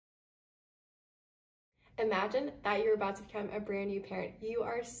Imagine that you're about to become a brand new parent. You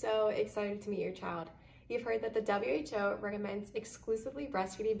are so excited to meet your child. You've heard that the WHO recommends exclusively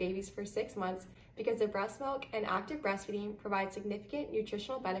breastfeeding babies for 6 months because the breast milk and active breastfeeding provide significant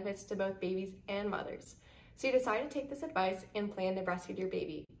nutritional benefits to both babies and mothers. So you decide to take this advice and plan to breastfeed your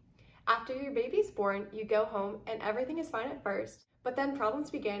baby. After your baby's born, you go home and everything is fine at first, but then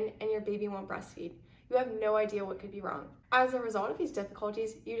problems begin and your baby won't breastfeed. You have no idea what could be wrong. As a result of these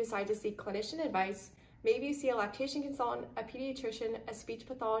difficulties, you decide to seek clinician advice. Maybe you see a lactation consultant, a pediatrician, a speech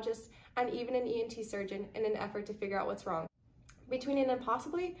pathologist, and even an ENT surgeon in an effort to figure out what's wrong. Between an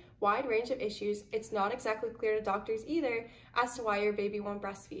impossibly wide range of issues, it's not exactly clear to doctors either as to why your baby won't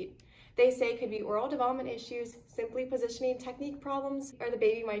breastfeed. They say it could be oral development issues, simply positioning technique problems, or the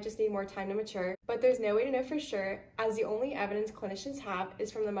baby might just need more time to mature. But there's no way to know for sure, as the only evidence clinicians have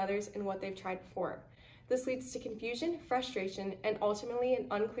is from the mothers and what they've tried before. This leads to confusion, frustration, and ultimately an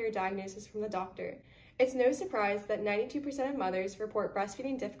unclear diagnosis from the doctor. It's no surprise that 92% of mothers report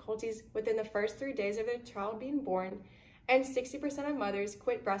breastfeeding difficulties within the first 3 days of their child being born, and 60% of mothers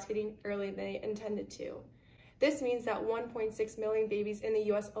quit breastfeeding earlier than they intended to. This means that 1.6 million babies in the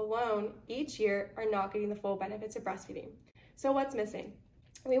US alone each year are not getting the full benefits of breastfeeding. So what's missing?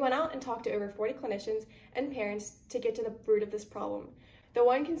 We went out and talked to over 40 clinicians and parents to get to the root of this problem. The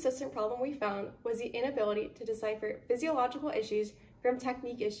one consistent problem we found was the inability to decipher physiological issues from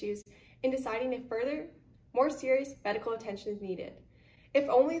technique issues in deciding if further, more serious medical attention is needed. If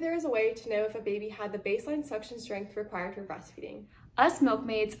only there was a way to know if a baby had the baseline suction strength required for breastfeeding. Us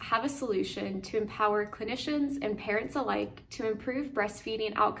milkmaids have a solution to empower clinicians and parents alike to improve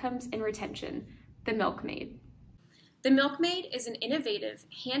breastfeeding outcomes and retention: the Milkmaid. The Milkmaid is an innovative,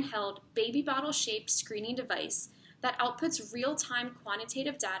 handheld, baby bottle-shaped screening device that outputs real-time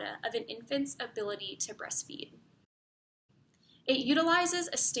quantitative data of an infant's ability to breastfeed. It utilizes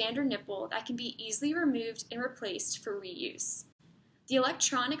a standard nipple that can be easily removed and replaced for reuse. The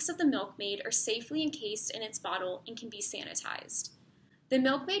electronics of the Milkmaid are safely encased in its bottle and can be sanitized. The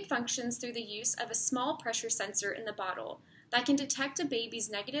Milkmaid functions through the use of a small pressure sensor in the bottle that can detect a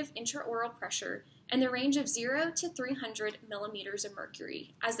baby's negative intraoral pressure in the range of 0 to 300 millimeters of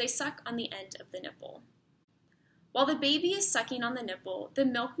mercury as they suck on the end of the nipple. While the baby is sucking on the nipple, the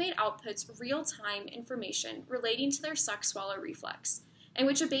Milkmaid outputs real-time information relating to their suck-swallow reflex, in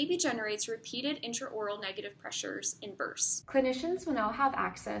which a baby generates repeated intraoral negative pressures in bursts. Clinicians will now have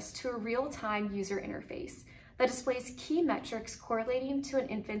access to a real-time user interface that displays key metrics correlating to an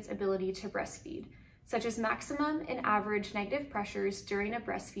infant's ability to breastfeed, such as maximum and average negative pressures during a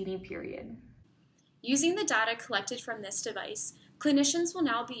breastfeeding period. Using the data collected from this device, clinicians will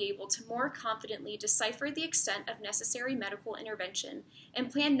now be able to more confidently decipher the extent of necessary medical intervention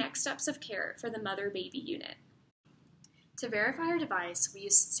and plan next steps of care for the mother-baby unit. To verify our device, we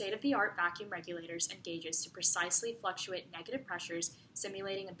use state-of-the-art vacuum regulators and gauges to precisely fluctuate negative pressures,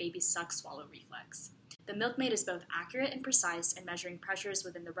 simulating a baby's suck-swallow reflex. The Milkmaid is both accurate and precise in measuring pressures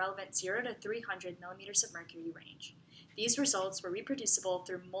within the relevant 0 to 300 millimeters of mercury range. These results were reproducible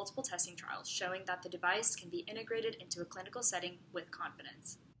through multiple testing trials, showing that the device can be integrated into a clinical setting with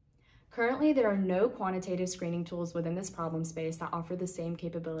confidence. Currently, there are no quantitative screening tools within this problem space that offer the same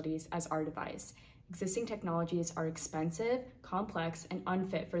capabilities as our device. Existing technologies are expensive, complex, and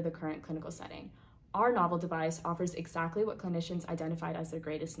unfit for the current clinical setting. Our novel device offers exactly what clinicians identified as their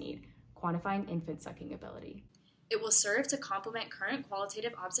greatest need: quantifying infant sucking ability. It will serve to complement current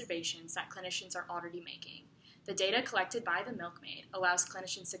qualitative observations that clinicians are already making. The data collected by the Milkmaid allows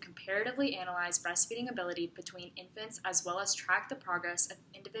clinicians to comparatively analyze breastfeeding ability between infants as well as track the progress of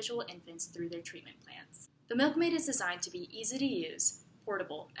individual infants through their treatment plans. The Milkmaid is designed to be easy to use,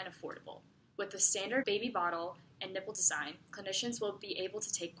 portable, and affordable. With the standard baby bottle and nipple design, clinicians will be able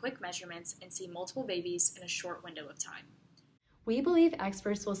to take quick measurements and see multiple babies in a short window of time. We believe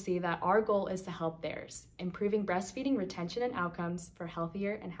experts will see that our goal is to help theirs, improving breastfeeding retention and outcomes for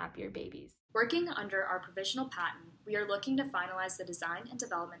healthier and happier babies. Working under our provisional patent, we are looking to finalize the design and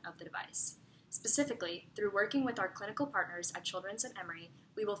development of the device. Specifically, through working with our clinical partners at Children's and Emory,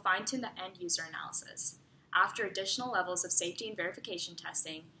 we will fine-tune the end-user analysis. After additional levels of safety and verification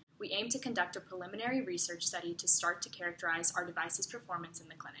testing, we aim to conduct a preliminary research study to start to characterize our device's performance in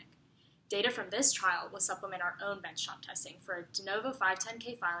the clinic. Data from this trial will supplement our own benchtop testing for a de novo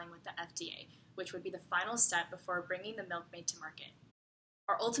 510(k) filing with the FDA, which would be the final step before bringing the Milkmaid to market.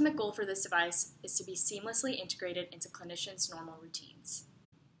 Our ultimate goal for this device is to be seamlessly integrated into clinicians' normal routines.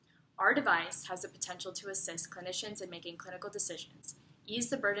 Our device has the potential to assist clinicians in making clinical decisions, ease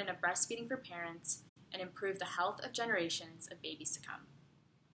the burden of breastfeeding for parents, and improve the health of generations of babies to come.